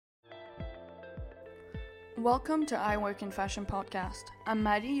Welcome to I Work in Fashion podcast. I'm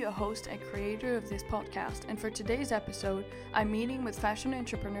Maddie, your host and creator of this podcast, and for today's episode, I'm meeting with fashion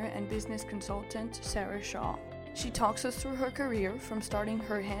entrepreneur and business consultant Sarah Shaw. She talks us through her career from starting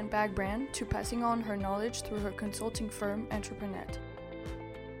her handbag brand to passing on her knowledge through her consulting firm Entrepreneur.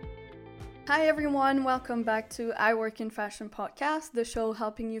 Hi everyone, welcome back to I Work in Fashion podcast, the show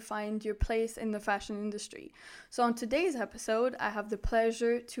helping you find your place in the fashion industry. So on today's episode, I have the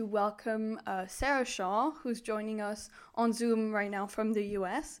pleasure to welcome Sarah Shaw, who's joining us on Zoom right now from the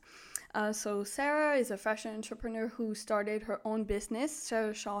US. So Sarah is a fashion entrepreneur who started her own business,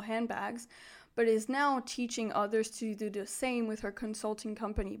 Sarah Shaw Handbags, but is now teaching others to do the same with her consulting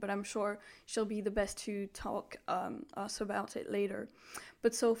company. But I'm sure she'll be the best to talk us about it later.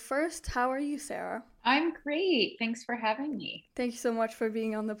 But so first, how are you, Sarah? I'm great. Thanks for having me. Thank you so much for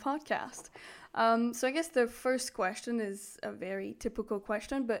being on the podcast. So I guess the first question is a very typical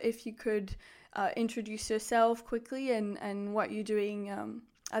question, but if you could introduce yourself quickly and what you're doing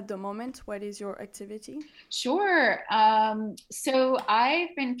at the moment, what is your activity? Sure. So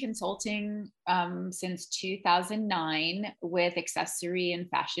I've been consulting since 2009 with accessory and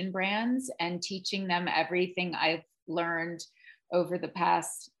fashion brands and teaching them everything I've learned over the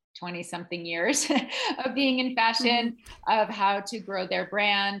past 20 something years of being in fashion, of how to grow their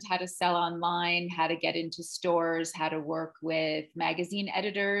brand, how to sell online, how to get into stores, how to work with magazine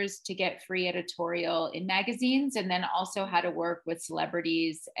editors to get free editorial in magazines, and then also how to work with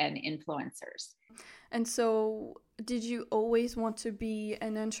celebrities and influencers. And so did you always want to be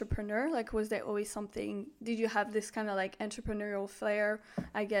an entrepreneur? Like, was there always something, did you have this kind of like entrepreneurial flair,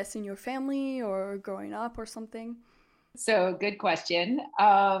 I guess, in your family or growing up or something? So good question.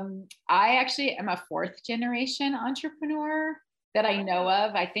 I actually am a fourth generation entrepreneur that I know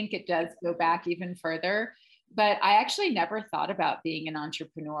of. I think it does go back even further, but I actually never thought about being an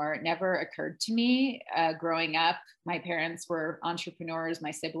entrepreneur. It never occurred to me. Growing up, my parents were entrepreneurs.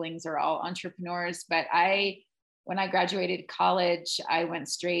 My siblings are all entrepreneurs, but when I graduated college, I went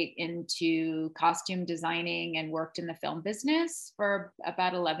straight into costume designing and worked in the film business for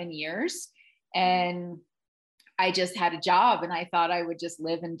about 11 years. And I just had a job and I thought I would just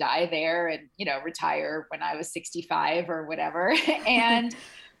live and die there and, retire when I was 65 or whatever. And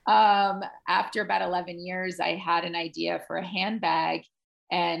after about 11 years, I had an idea for a handbag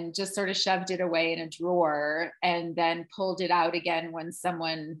and just sort of shoved it away in a drawer and then pulled it out again when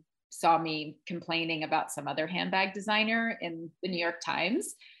someone saw me complaining about some other handbag designer in the New York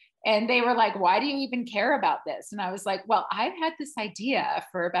Times. And they were like, why do you even care about this? And I was like, well, I've had this idea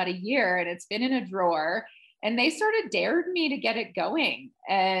for about a year and it's been in a drawer. And they sort of dared me to get it going.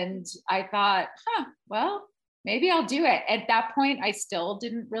 And I thought, well, maybe I'll do it. At that point, I still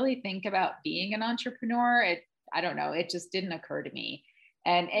didn't really think about being an entrepreneur. I don't know, it just didn't occur to me.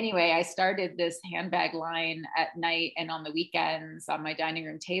 And anyway, I started this handbag line at night and on the weekends on my dining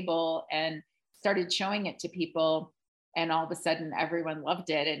room table and started showing it to people. And all of a sudden, everyone loved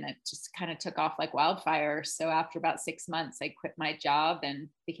it. And it just kind of took off like wildfire. So after about 6 months, I quit my job and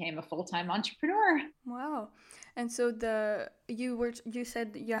became a full-time entrepreneur. Wow. And so you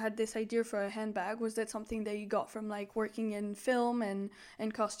said you had this idea for a handbag. Was that something that you got from like working in film and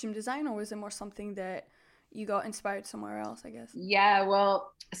costume design, or was it more something that you got inspired somewhere else, I guess? Yeah,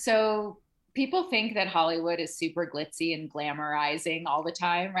 well, so people think that Hollywood is super glitzy and glamorizing all the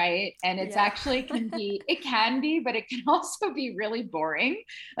time, right? And it's actually it can be, but it can also be really boring,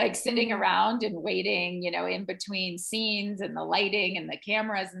 like sitting around and waiting, in between scenes and the lighting and the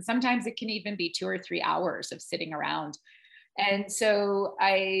cameras. And sometimes it can even be 2 or 3 hours of sitting around. And so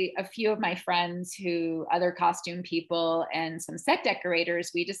a few of my friends other costume people and some set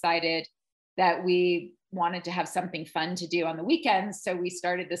decorators, we decided that we wanted to have something fun to do on the weekends. So we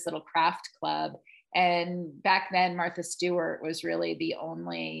started this little craft club. And back then, Martha Stewart was really the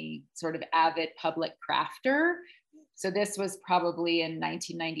only sort of avid public crafter. So this was probably in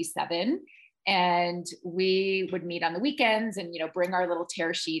 1997. And we would meet on the weekends and, bring our little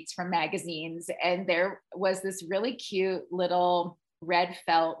tear sheets from magazines. And there was this really cute little red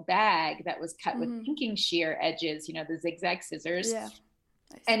felt bag that was cut with pinking shear edges, the zigzag scissors. Yeah.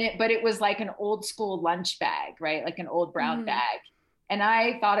 But it was like an old school lunch bag, right? Like an old brown bag. And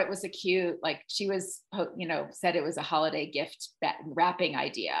I thought it was a cute, like she was, said it was a holiday gift wrapping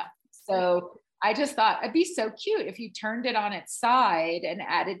idea. So I just thought it'd be so cute if you turned it on its side and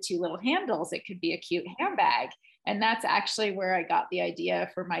added 2 little handles, it could be a cute handbag. And that's actually where I got the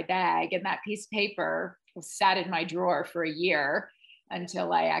idea for my bag. And that piece of paper sat in my drawer for a year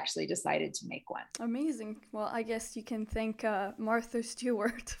until I actually decided to make one. Amazing. Well, I guess you can thank Martha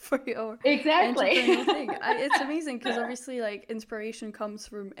Stewart for your exactly entrepreneurial thing. It's amazing because obviously like inspiration comes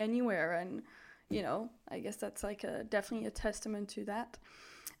from anywhere, and I guess that's like definitely a testament to that.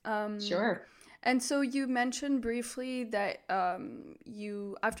 Sure. And so you mentioned briefly that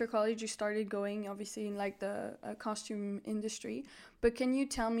you, after college, you started going obviously in like the costume industry. But can you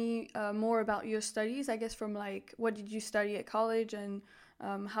tell me more about your studies? I guess from like, what did you study at college, and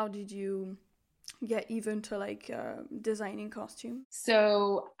how did you get even to like designing costume?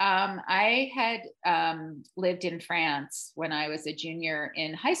 So I had lived in France when I was a junior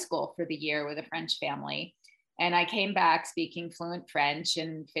in high school for the year with a French family. And I came back speaking fluent French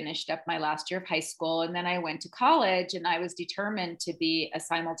and finished up my last year of high school. And then I went to college, and I was determined to be a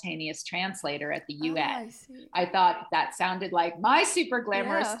simultaneous translator at the UN. I see. I thought that sounded like my super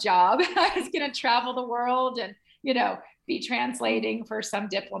glamorous job. I was going to travel the world and, be translating for some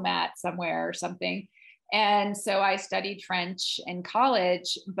diplomat somewhere or something. And so I studied French in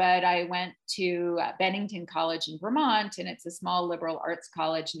college, but I went to Bennington College in Vermont, and it's a small liberal arts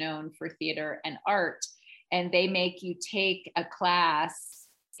college known for theater and art. And they make you take a class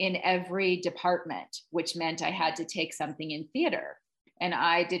in every department, which meant I had to take something in theater. And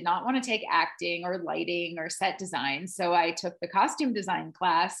I did not want to take acting or lighting or set design. So I took the costume design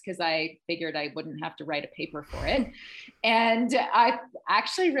class because I figured I wouldn't have to write a paper for it. And I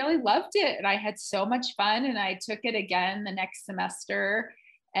actually really loved it. And I had so much fun. And I took it again the next semester.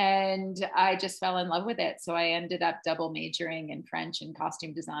 And I just fell in love with it. So I ended up double majoring in French and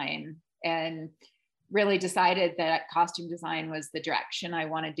costume design, and really decided that costume design was the direction I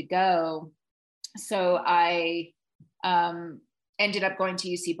wanted to go. So I ended up going to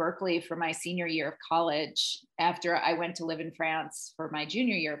UC Berkeley for my senior year of college after I went to live in France for my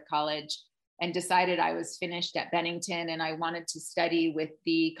junior year of college, and decided I was finished at Bennington and I wanted to study with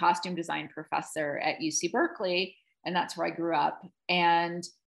the costume design professor at UC Berkeley. And that's where I grew up. And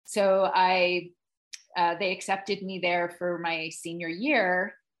so they accepted me there for my senior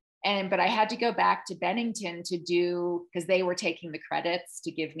year. But I had to go back to Bennington because they were taking the credits to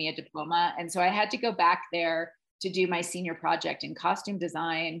give me a diploma. And so I had to go back there to do my senior project in costume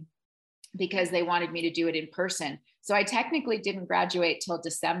design because they wanted me to do it in person. So I technically didn't graduate till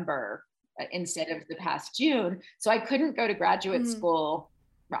December instead of the past June. So I couldn't go to graduate school,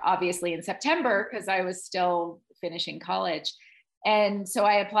 obviously, in September because I was still finishing college. And so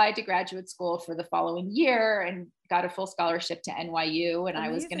I applied to graduate school for the following year and got a full scholarship to NYU. And Amazing. I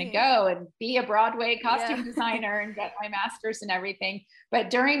was going to go and be a Broadway costume designer and get my master's and everything.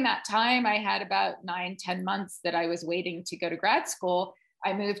 But during that time, I had about 9-10 months that I was waiting to go to grad school.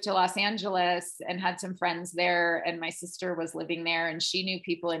 I moved to Los Angeles and had some friends there, and my sister was living there and she knew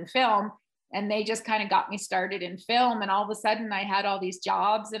people in film. And they just kind of got me started in film. And all of a sudden I had all these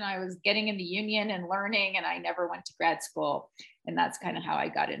jobs and I was getting in the union and learning, and I never went to grad school. And that's kind of how I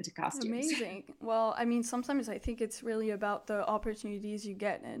got into costumes. Amazing. Well, I mean, sometimes I think it's really about the opportunities you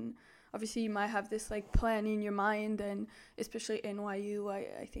get. And obviously you might have this like plan in your mind, and especially NYU,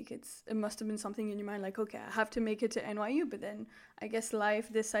 I think it must have been something in your mind like, okay, I have to make it to NYU. But then I guess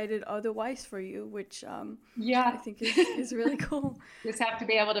life decided otherwise for you, which I think is really cool. Just have to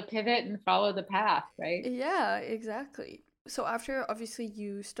be able to pivot and follow the path, right? Yeah, exactly. So after obviously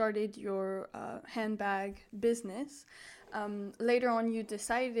you started your handbag business, later on you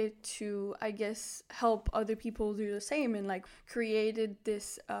decided to, I guess, help other people do the same, and like created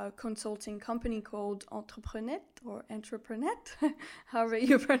this consulting company called Entreprenette, or Entreprenette, however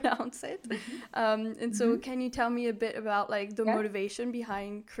you pronounce it. And so can you tell me a bit about like the motivation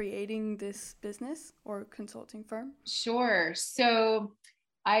behind creating this business or consulting firm? Sure. So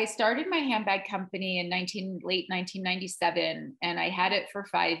I started my handbag company in late 1997, and I had it for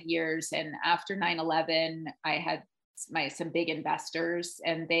 5 years. And after 9/11, I had some big investors,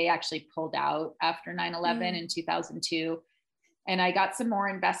 and they actually pulled out after 9/11 in 2002. And I got some more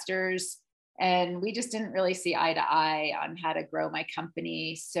investors, and we just didn't really see eye to eye on how to grow my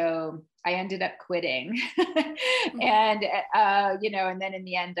company. So I ended up quitting. And, and then in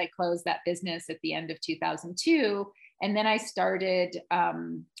the end, I closed that business at the end of 2002. And then I started,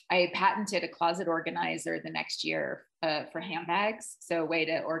 I patented a closet organizer the next year for handbags. So a way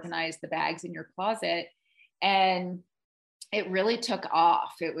to organize the bags in your closet. And it really took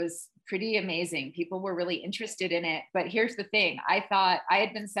off. It was pretty amazing. People were really interested in it. But here's the thing. I thought I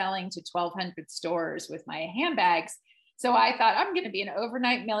had been selling to 1,200 stores with my handbags. So I thought, I'm going to be an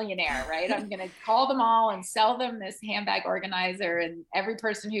overnight millionaire, right? I'm going to call them all and sell them this handbag organizer. And every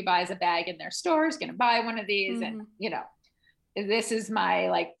person who buys a bag in their store is going to buy one of these. And, this is my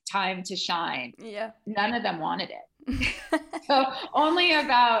like time to shine. Yeah. None of them wanted it. So only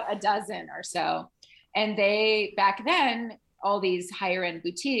about a dozen or so. And they, back then, all these higher end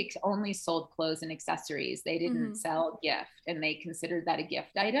boutiques only sold clothes and accessories. They didn't sell gift, and they considered that a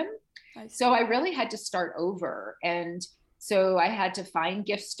gift item. So I really had to start over. And so I had to find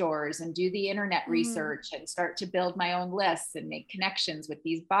gift stores and do the internet research and start to build my own lists and make connections with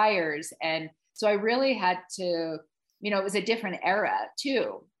these buyers. And so I really had to, it was a different era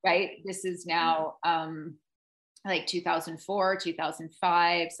too, right? This is now like 2004,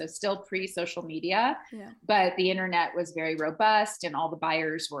 2005. So still pre-social media, but the internet was very robust and all the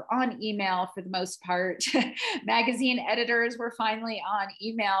buyers were on email for the most part. Magazine editors were finally on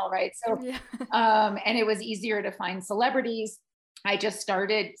email, right? So, and it was easier to find celebrities. I just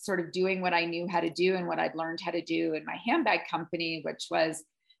started sort of doing what I knew how to do and what I'd learned how to do in my handbag company, which was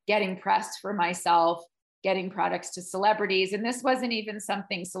getting pressed for myself, getting products to celebrities. And this wasn't even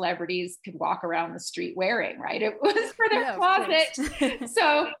something celebrities could walk around the street wearing, right? It was for their closet.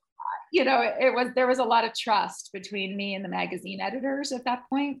 So, there was a lot of trust between me and the magazine editors at that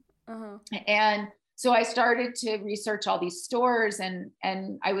point. And so I started to research all these stores and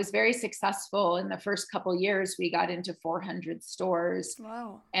I was very successful. In the first couple of years, we got into 400 stores.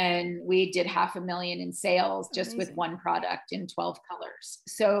 Wow. And we did $500,000 in sales just with one product in 12 colors.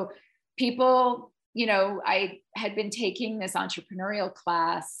 So people, I had been taking this entrepreneurial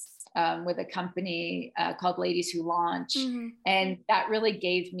class with a company called Ladies Who Launch. And that really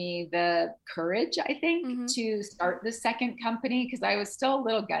gave me the courage, I think, to start the second company because I was still a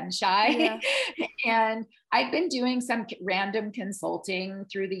little gun shy. And I'd been doing some random consulting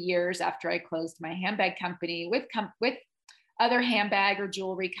through the years after I closed my handbag company with other handbag or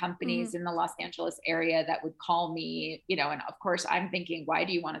jewelry companies in the Los Angeles area that would call me, and of course I'm thinking, why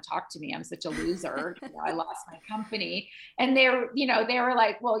do you want to talk to me? I'm such a loser. I lost my company. And they were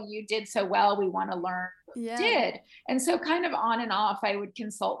like, well, you did so well. We want to learn what you did. And so kind of on and off, I would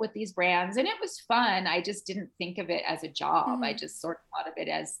consult with these brands and it was fun. I just didn't think of it as a job. I just sort of thought of it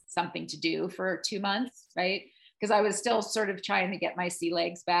as something to do for 2 months, right? Because I was still sort of trying to get my sea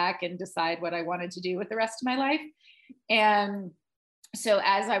legs back and decide what I wanted to do with the rest of my life. And so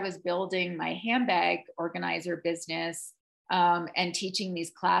as I was building my handbag organizer business and teaching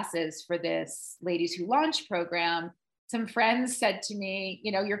these classes for this Ladies Who Launch program, some friends said to me,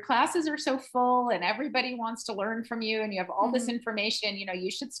 your classes are so full and everybody wants to learn from you and you have all this information,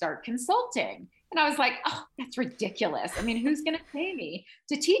 you should start consulting. And I was like, oh, that's ridiculous. I mean, who's going to pay me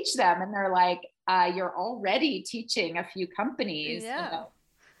to teach them? And they're like, you're already teaching a few companies.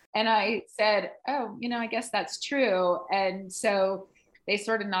 And I said, oh, I guess that's true. And so they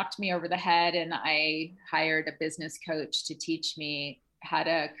sort of knocked me over the head and I hired a business coach to teach me how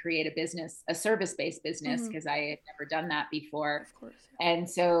to create a service-based business because I had never done that before. Of course. And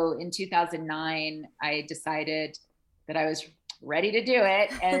so in 2009, I decided that I was ready to do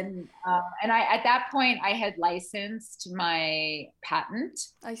it. And at that point I had licensed my patent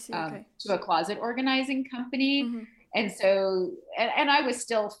to a closet organizing company. And so, and I was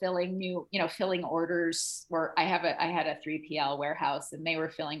still filling orders where I had a 3PL warehouse and they were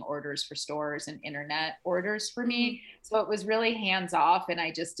filling orders for stores and internet orders for me. So it was really hands off. And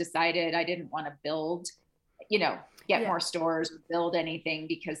I just decided I didn't want to build, get more stores, build anything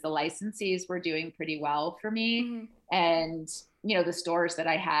because the licensees were doing pretty well for me. And, the stores that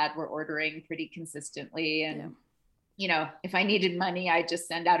I had were ordering pretty consistently. And if I needed money, I'd just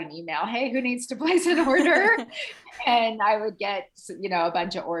send out an email. Hey, who needs to place an order? And I would get, a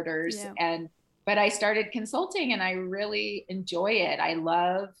bunch of orders. But I started consulting and I really enjoy it. I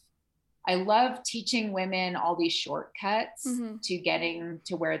love teaching women all these shortcuts to getting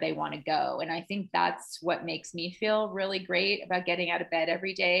to where they want to go. And I think that's what makes me feel really great about getting out of bed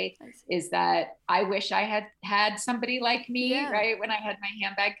every day is that I wish I had somebody like me, right? When I had my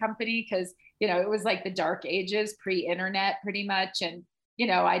handbag company, because it was like the dark ages, pre-internet pretty much. And,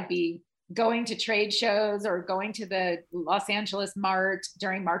 I'd be going to trade shows or going to the Los Angeles Mart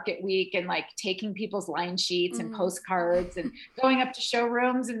during market week and like taking people's line sheets and postcards and going up to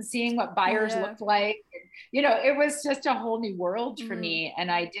showrooms and seeing what buyers looked like. And, it was just a whole new world for me.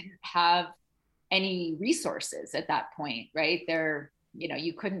 And I didn't have any resources at that point, right?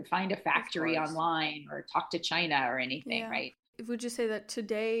 You couldn't find a factory online or talk to China or anything, right? Would you say that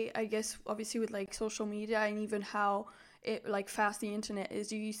today, I guess, obviously with like social media and even how it like fast the internet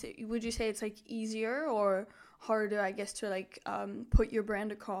is, would you say it's like easier or harder, I guess, to like put your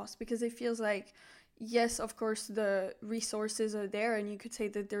brand across? Because it feels like, yes, of course, the resources are there and you could say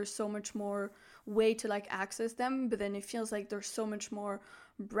that there's so much more way to like access them, but then it feels like there's so much more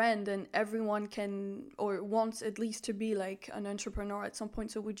brand and everyone can or wants at least to be like an entrepreneur at some point.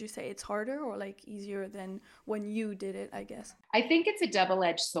 So would you say it's harder or like easier than when you did it, I guess? I think it's a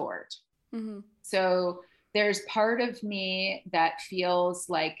double-edged sword. So there's part of me that feels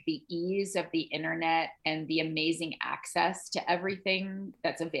like the ease of the internet and the amazing access to everything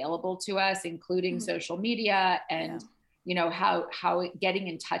that's available to us, including social media, and how getting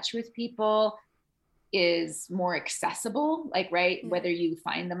in touch with people is more accessible, like, right, whether you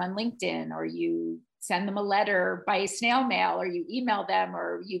find them on LinkedIn or you send them a letter by snail mail or you email them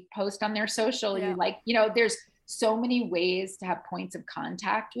or you post on their social, you like, there's so many ways to have points of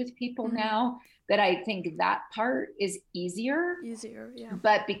contact with people now, that I think that part is easier.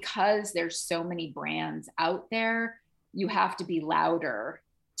 But because there's so many brands out there, you have to be louder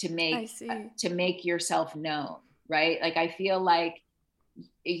to make yourself known, right? Like, I feel like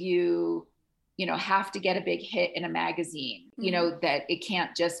you have to get a big hit in a magazine, that it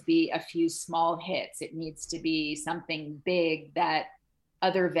can't just be a few small hits. It needs to be something big that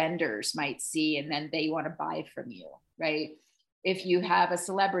other vendors might see and then they want to buy from you, right? If you have a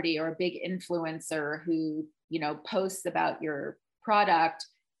celebrity or a big influencer who, posts about your product,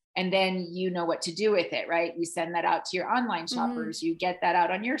 and then you know what to do with it, right? You send that out to your online shoppers, you get that out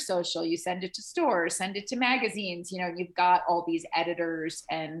on your social, you send it to stores, send it to magazines, you've got all these editors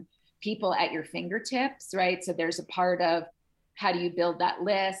and people at your fingertips, right? So there's a part of, how do you build that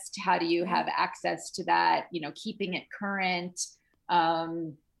list? How do you have access to that, keeping it current,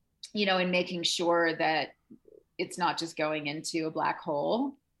 and making sure that it's not just going into a black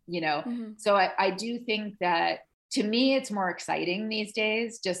hole, So I do think that, to me, it's more exciting these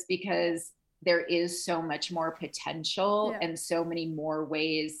days, just because there is so much more potential and so many more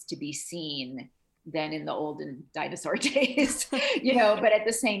ways to be seen than in the olden dinosaur days, but at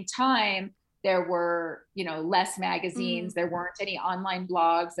the same time, there were, less magazines, there weren't any online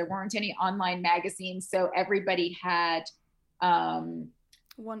blogs, there weren't any online magazines. So everybody had,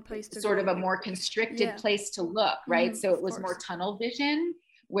 one place to sort go. of a more constricted place to look, right? So it was more tunnel vision,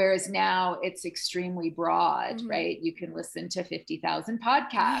 whereas now it's extremely broad, right? You can listen to 50,000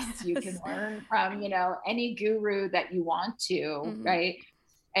 podcasts, you can learn from, any guru that you want to, right?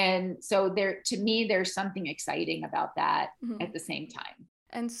 And so to me, there's something exciting about that at the same time.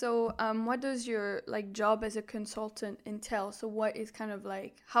 And so what does your job as a consultant entail? So what is kind of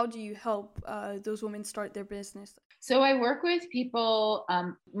how do you help those women start their business? So I work with people,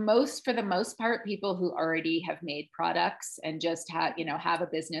 for the most part, people who already have made products and just have a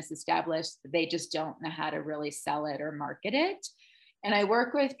business established. They just don't know how to really sell it or market it. And I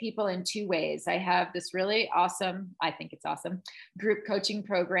work with people in two ways. I have this really awesome, I think it's awesome, group coaching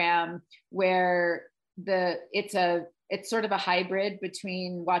program where it's sort of a hybrid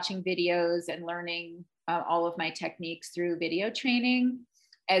between watching videos and learning all of my techniques through video training,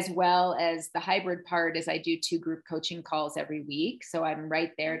 as well as the hybrid part is I do 2 group coaching calls every week. So I'm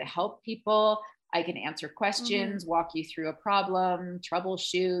right there to help people. I can answer questions, walk you through a problem,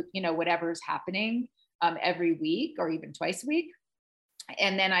 troubleshoot, whatever's happening every week or even twice a week.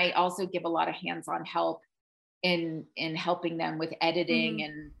 And then I also give a lot of hands-on help in helping them with editing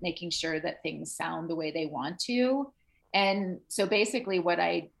and making sure that things sound the way they want to. And so basically what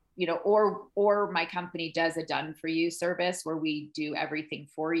I, or my company does a done for you service where we do everything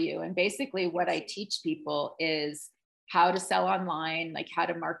for you. And basically what I teach people is how to sell online, like how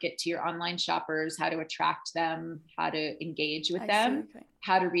to market to your online shoppers, how to attract them, how to engage with them,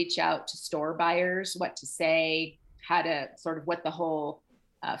 how to reach out to store buyers, what to say, how to sort of what the whole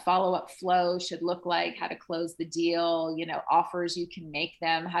follow-up flow should look like, how to close the deal, offers you can make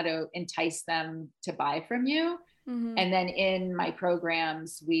them, how to entice them to buy from you. And then in my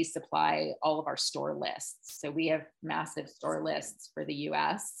programs, we supply all of our store lists. So we have massive store lists for the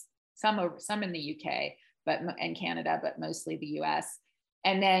US, some in the UK, and Canada, but mostly the US.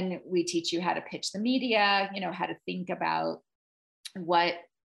 And then we teach you how to pitch the media, how to think about what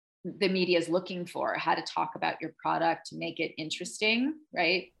the media is looking for, how to talk about your product to make it interesting,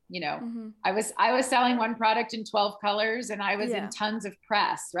 right? I was selling one product in 12 colors and I was in tons of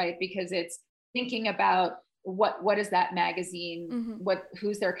press, right? Because it's thinking about what is that magazine,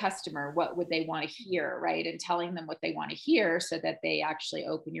 who's their customer, what would they want to hear, right? And telling them what they want to hear so that they actually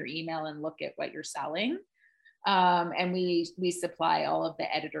open your email and look at what you're selling. And we supply all of the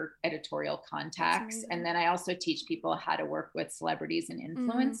editorial contacts. And then I also teach people how to work with celebrities and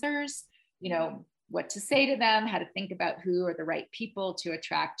influencers, what to say to them, how to think about who are the right people to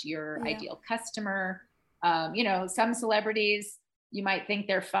attract your ideal customer. Some celebrities, you might think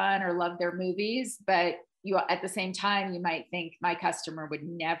they're fun or love their movies, but at the same time, you might think my customer would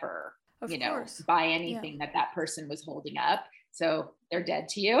never, buy anything that person was holding up. So they're dead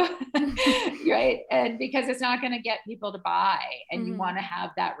to you, right? And because it's not going to get people to buy, and you want to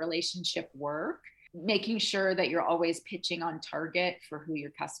have that relationship work, making sure that you're always pitching on target for who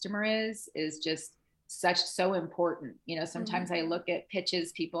your customer is just so important. You know, sometimes I look at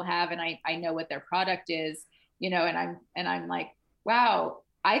pitches people have and I know what their product is, you know, and I'm like, wow,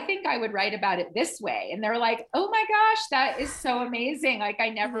 I think I would write about it this way. And they're like, oh my gosh, that is so amazing. Like I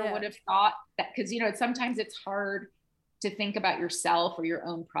never would have thought that, because, you know, sometimes it's hard to think about yourself or your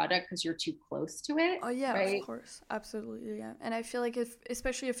own product because you're too close to it. Oh yeah, right? of course. Absolutely, yeah. And I feel like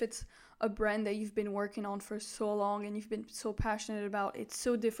especially if it's a brand that you've been working on for so long and you've been so passionate about, it's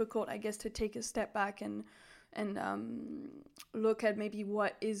so difficult, I guess, to take a step back and look at maybe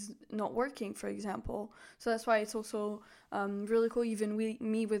what is not working, for example. So that's why it's also really cool. Even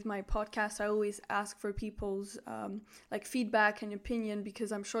me with my podcast, I always ask for people's like feedback and opinion,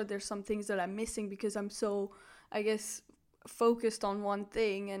 because I'm sure there's some things that I'm missing because I'm so, I guess, focused on one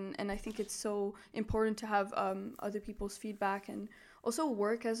thing, and I think it's so important to have other people's feedback and also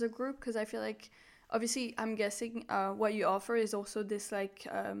work as a group, because I feel like obviously I'm guessing what you offer is also this like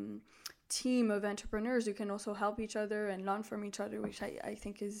team of entrepreneurs who can also help each other and learn from each other, which I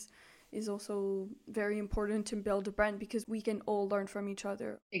think is also very important to build a brand, because we can all learn from each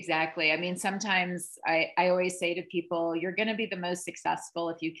other. Exactly. I mean, sometimes I always say to people, you're going to be the most successful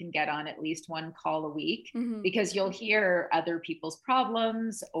if you can get on at least one call a week, because you'll hear other people's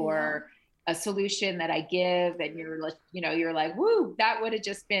problems or a solution that I give, and you're like, you know, you're like, woo, that would have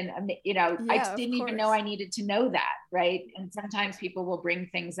just been, you know, I didn't even know I needed to know that. Right. And sometimes people will bring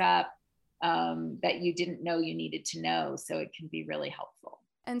things up that you didn't know you needed to know. So it can be really helpful.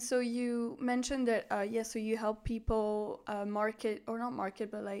 And so you mentioned that, so you help people market, or not market,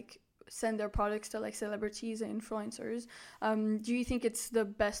 but like send their products to like celebrities and influencers. Do you think it's the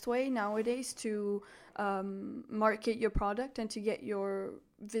best way nowadays to market your product and to get your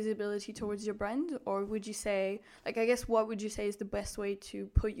visibility towards your brand? Or would you say, like, I guess, what would you say is the best way to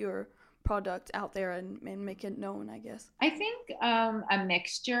put your product out there and make it known, I guess? I think a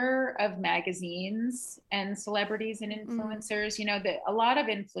mixture of magazines and celebrities and influencers. You know, that a lot of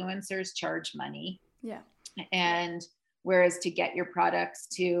influencers charge money. Yeah. And whereas to get your products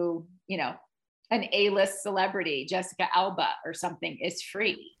to, you know, an A-list celebrity, Jessica Alba or something, is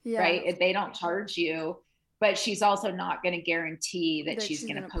free, right? They don't charge you, but she's also not going to guarantee that she's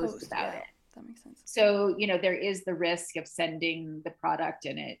going to post about it. That makes sense. So, you know, there is the risk of sending the product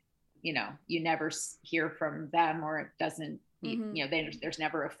and it, you know, you never hear from them, or it doesn't, you know, there's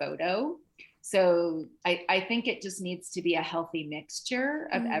never a photo. So I think it just needs to be a healthy mixture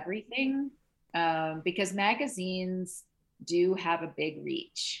of everything, because magazines do have a big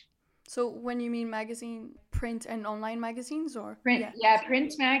reach. So when you mean magazine, print and online magazines, or? Print,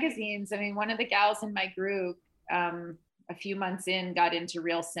 print magazines. I mean, one of the gals in my group, a few months in, got into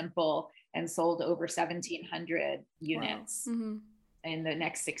Real Simple and sold over 1,700 units. Wow. In the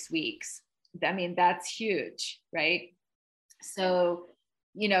next 6 weeks. I mean, that's huge, right? So,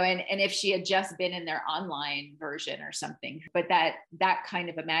 you know, and if she had just been in their online version or something, but that kind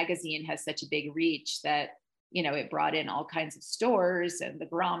of a magazine has such a big reach that, you know, it brought in all kinds of stores and the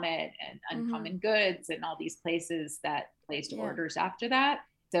Grommet and Uncommon Goods and all these places that placed orders after that.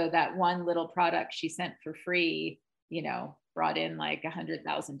 So that one little product she sent for free, you know, brought in like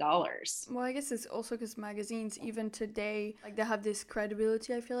 $100,000. Well, I guess it's also because magazines, even today, like they have this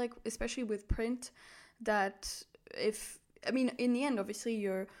credibility, I feel like, especially with print, that in the end, obviously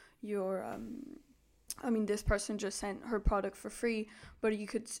this person just sent her product for free, but you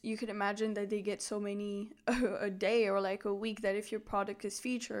could imagine that they get so many a day or like a week, that if your product is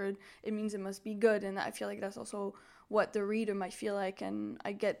featured, it means it must be good. And I feel like that's also what the reader might feel like, and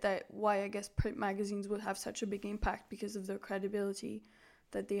I get that why I guess print magazines would have such a big impact, because of the credibility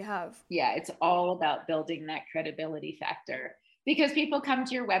that they have. Yeah, it's all about building that credibility factor, because people come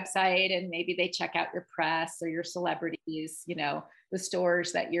to your website and maybe they check out your press or your celebrities, you know, the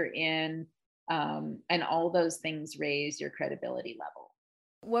stores that you're in, and all those things raise your credibility level.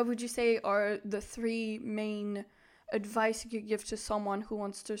 What would you say are the 3 main advice you could give to someone who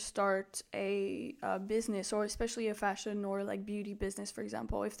wants to start a business, or especially a fashion or like beauty business, for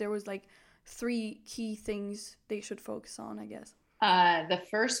example? If there was like 3 key things they should focus on, I guess. The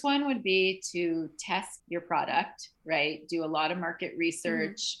first one would be to test your product, right? Do a lot of market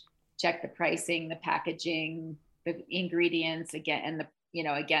research, check the pricing, the packaging, the ingredients again, and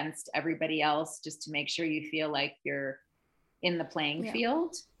against everybody else, just to make sure you feel like you're in the playing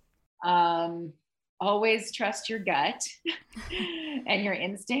field. Always trust your gut and your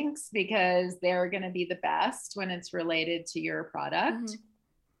instincts, because they're going to be the best when it's related to your product.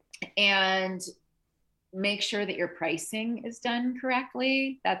 And make sure that your pricing is done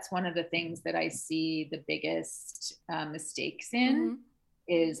correctly. That's one of the things that I see the biggest mistakes in,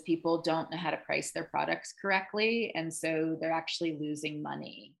 is people don't know how to price their products correctly. And so they're actually losing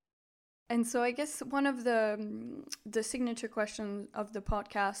money. And so I guess one of the signature questions of the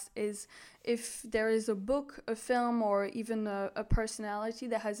podcast is if there is a book, a film, or even a personality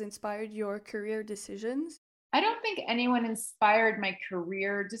that has inspired your career decisions. I don't think anyone inspired my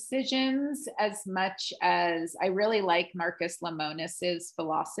career decisions as much as I really like Marcus Lemonis's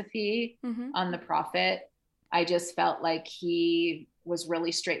philosophy on the profit. I just felt like he was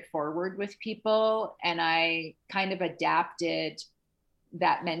really straightforward with people, and I kind of adapted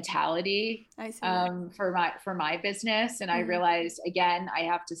that mentality for my business. And I realized, again, I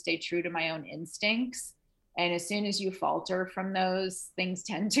have to stay true to my own instincts. And as soon as you falter from those, things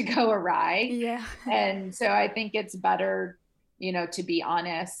tend to go awry. Yeah. And so I think it's better, to be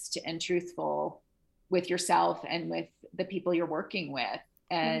honest and truthful with yourself and with the people you're working with.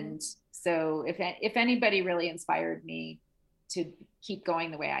 And so if anybody really inspired me to keep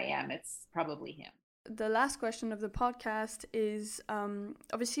going the way I am, it's probably him. The last question of the podcast is,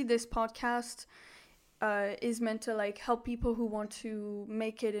 obviously this podcast is meant to like help people who want to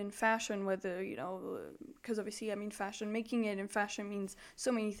make it in fashion, whether, because obviously, making it in fashion means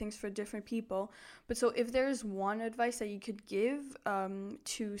so many things for different people. But so if there's one advice that you could give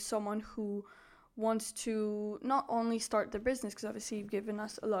to someone who wants to not only start the business, because obviously you've given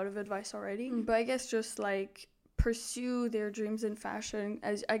us a lot of advice already, but I guess just like pursue their dreams in fashion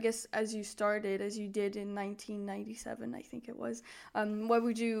as you did in 1997, I think it was. What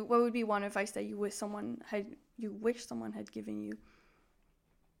would be one advice that you wish someone had given you?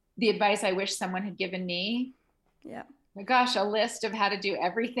 The advice I wish someone had given me? Yeah. My gosh, a list of how to do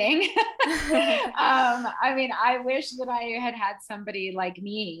everything. I wish that I had somebody like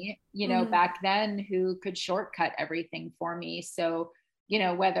me, back then who could shortcut everything for me. So,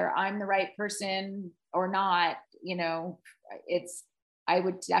 whether I'm the right person or not, I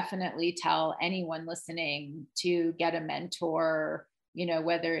would definitely tell anyone listening to get a mentor,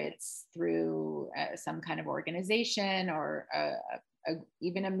 whether it's through some kind of organization or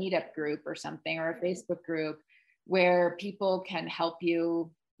even a meetup group or something, or a Facebook group where people can help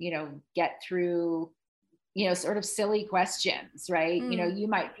you, get through, sort of silly questions, right? You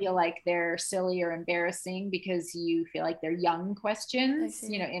might feel like they're silly or embarrassing because you feel like they're young questions,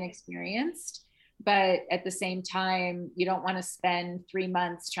 inexperienced. But at the same time, you don't want to spend 3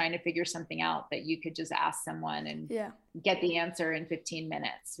 months trying to figure something out that you could just ask someone and get the answer in 15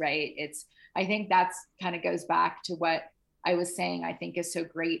 minutes, right? I think that's kind of goes back to what I was saying, I think is so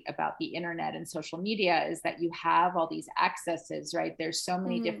great about the internet and social media is that you have all these accesses, right? There's so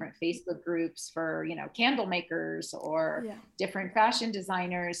many different Facebook groups for, candle makers or different fashion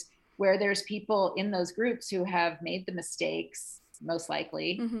designers, where there's people in those groups who have made the mistakes most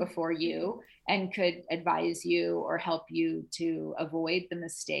likely before you and could advise you or help you to avoid the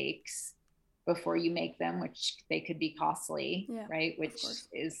mistakes before you make them, which they could be costly, right? Which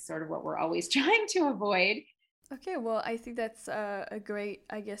is sort of what we're always trying to avoid. Okay, well, I think that's a great,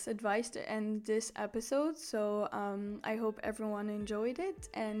 advice to end this episode. So I hope everyone enjoyed it.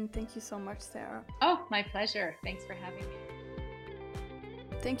 And thank you so much, Sarah. Oh, my pleasure. Thanks for having me.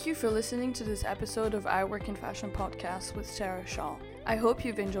 Thank you for listening to this episode of I Work in Fashion podcast with Sarah Shaw. I hope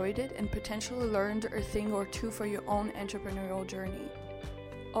you've enjoyed it and potentially learned a thing or two for your own entrepreneurial journey.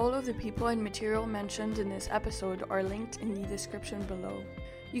 All of the people and material mentioned in this episode are linked in the description below.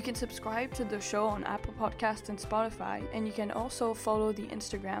 You can subscribe to the show on Apple Podcasts and Spotify, and you can also follow the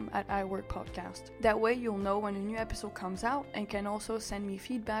Instagram at iWorkPodcast. That way you'll know when a new episode comes out and can also send me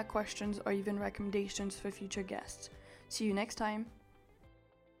feedback, questions, or even recommendations for future guests. See you next time.